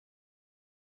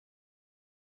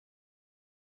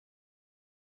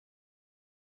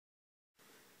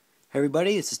Hey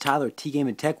everybody, this is Tyler at T Game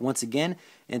and Tech once again,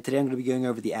 and today I'm going to be going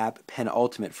over the app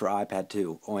Penultimate for iPad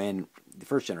 2 and the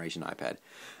first generation iPad.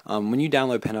 When you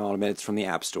download Penultimate, it's from the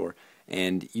App Store,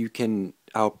 and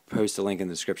I'll post a link in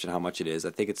the description how much it is.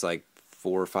 I think it's like $4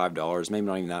 or $5, maybe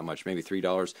not even that much, maybe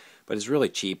 $3, but it's really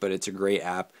cheap. But it's a great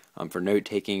app for note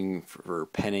taking, for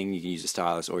penning. You can use a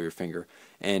stylus or your finger.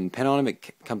 And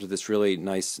Penultimate comes with this really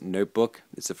nice notebook.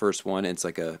 It's the first one. It's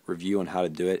like a review on how to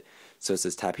do it. So it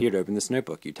says tap here to open this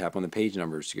notebook. You tap on the page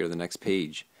numbers to go to the next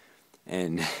page,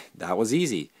 and that was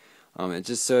easy.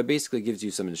 It basically gives you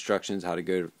some instructions how to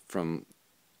go from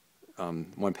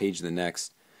one page to the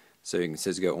next. So it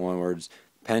says go onwards.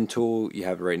 Pen tool you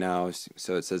have it right now.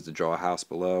 So it says to draw a house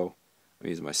below. I'm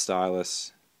using my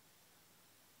stylus.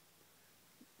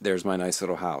 There's my nice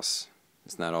little house.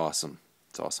 Isn't that awesome?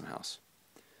 It's an awesome house.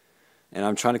 And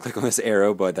I'm trying to click on this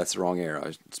arrow, but that's the wrong arrow. I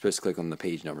was supposed to click on the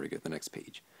page number to go to the next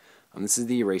page. This is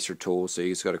the eraser tool, so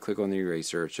you just got to click on the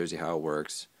eraser. It shows you how it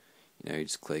works. You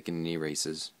just click and it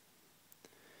erases.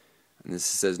 And this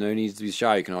says no need to be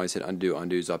shy. You can always hit undo.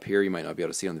 Undo's up here. You might not be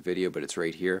able to see it on the video, but it's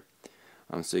right here.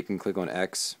 So you can click on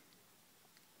X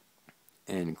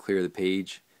and clear the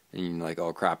page. And you're like,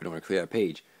 oh crap, I don't want to clear that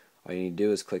page. All you need to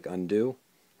do is click undo.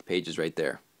 The page is right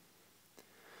there.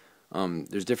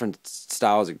 There's different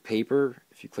styles of paper.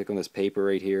 If you click on this paper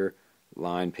right here,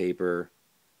 line paper,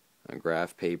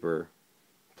 graph paper,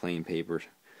 plain paper.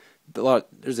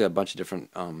 There's a bunch of different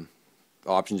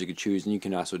options you could choose, and you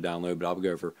can also download, but I'll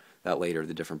go over that later,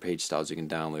 the different page styles you can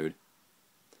download.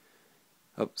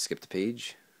 Oh, skip the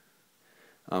page.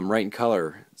 Write in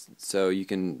color, so you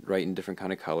can write in different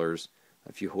kind of colors.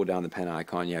 If you hold down the pen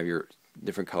icon, you have your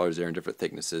different colors there and different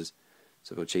thicknesses.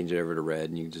 So we'll change it over to red,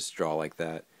 and you can just draw like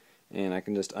that. And I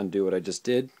can just undo what I just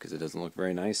did, because it doesn't look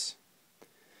very nice.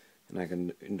 And I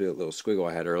can do a little squiggle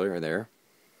I had earlier there.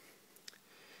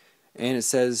 And it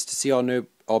says to see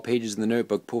all pages in the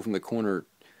notebook, pull from the corner.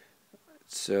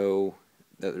 So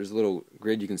there's a little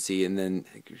grid you can see, and then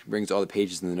it brings all the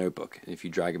pages in the notebook. And if you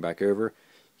drag it back over,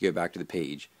 you go back to the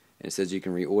page. And it says you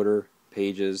can reorder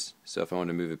pages. So if I want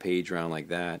to move a page around like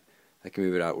that, I can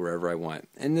move it out wherever I want.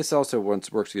 And this also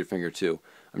works with your finger too.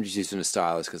 I'm just using a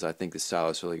stylus because I think the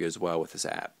stylus really goes well with this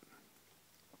app.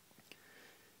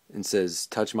 And says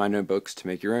touch my notebooks to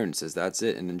make your own. It says that's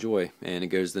it and enjoy, and it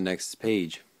goes to the next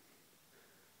page.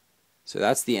 So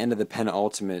that's the end of the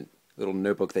Penultimate little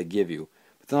notebook they give you.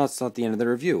 But that's not the end of the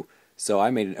review. So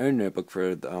I made an own notebook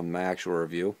for my actual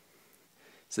review.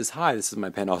 It says hi, this is my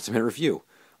Penultimate review.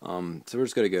 So we're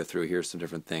just going to go through here some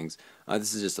different things.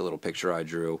 This is just a little picture I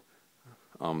drew.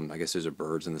 I guess there's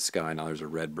birds in the sky. Now there's a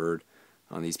red bird.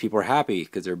 These people are happy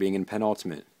because they're being in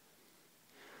Penultimate.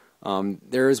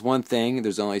 There is one thing,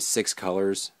 there's only 6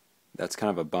 colors. That's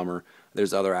kind of a bummer.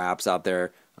 There's other apps out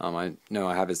there. I know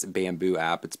I have this Bamboo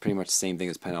app. It's pretty much the same thing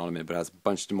as Penultimate, but it has a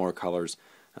bunch more colors,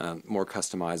 more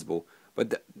customizable.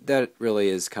 But that really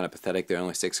is kind of pathetic. There are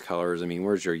only 6 colors. I mean,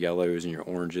 where's your yellows and your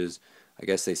oranges? I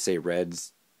guess they say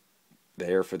red's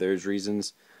there for those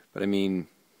reasons. But I mean,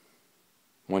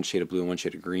 one shade of blue and one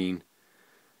shade of green.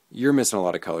 You're missing a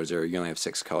lot of colors there. You only have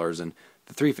 6 colors, and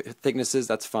the 3 thicknesses,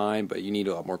 that's fine, but you need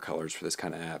a lot more colors for this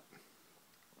kind of app.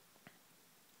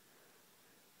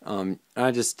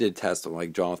 I just did test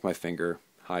like drawing with my finger.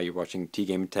 Hi, you're watching T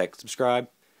Game and Tech. Subscribe.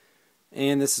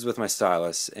 And this is with my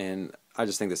stylus, and I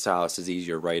just think the stylus is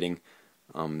easier writing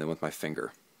than with my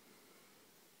finger.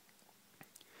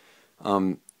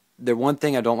 The one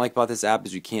thing I don't like about this app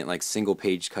is you can't like single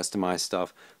page customize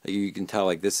stuff. Like you can tell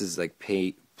like this is like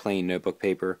plain notebook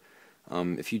paper.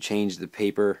 If you change the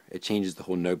paper, it changes the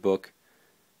whole notebook.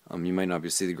 You might not be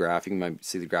able to see the graph. You might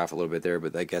see the graph a little bit there,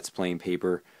 but that gets plain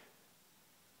paper,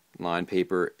 line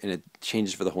paper, and it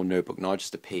changes for the whole notebook, not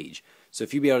just a page. So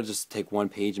if you'd be able to just take one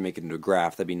page and make it into a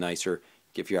graph, that'd be nicer.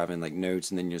 If you're having like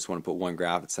notes and then you just want to put one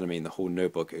graph instead of making the whole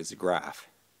notebook as a graph.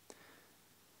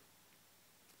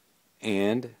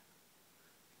 And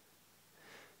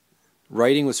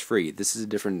writing was free. This is a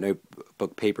different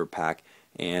notebook paper pack,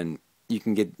 and you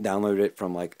can download it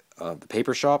from like the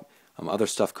paper shop. Other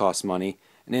stuff costs money,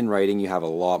 and in writing you have a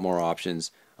lot more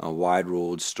options. Wide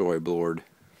ruled, storyboard,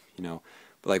 But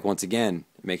like once again,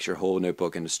 it makes your whole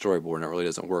notebook into storyboard, and it really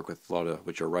doesn't work with a lot of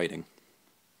what you're writing.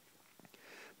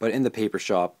 But in the paper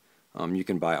shop, you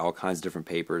can buy all kinds of different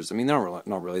papers. I mean, they're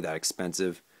not really that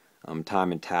expensive.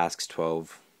 Time and tasks,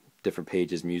 12 different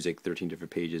pages. Music, 13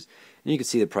 different pages. And you can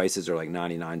see the prices are like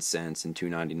 99 cents and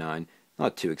 $2.99.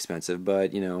 Not too expensive,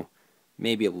 but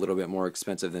maybe a little bit more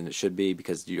expensive than it should be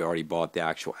because you already bought the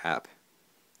actual app.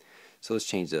 So let's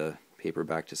change the paper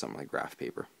back to something like graph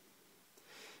paper.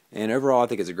 And overall, I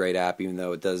think it's a great app, even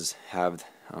though it does have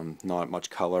not much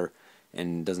color.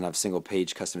 and doesn't have single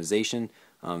page customization.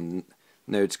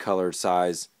 Notes, color,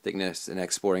 size, thickness, and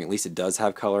exporting. At least it does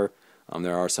have color.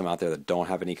 There are some out there that don't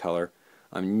have any color.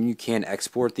 You can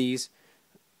export these,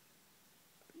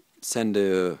 send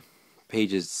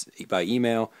pages by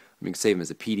email. You can save them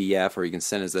as a PDF, or you can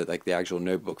send as like the actual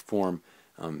notebook form,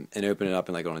 and open it up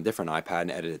and like on a different iPad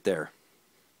and edit it there.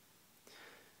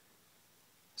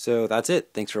 So that's it.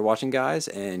 Thanks for watching, guys,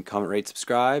 and comment, rate,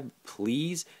 subscribe,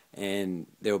 please. And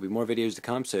there will be more videos to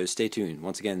come, so stay tuned.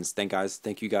 Once again,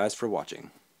 thank you guys for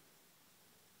watching.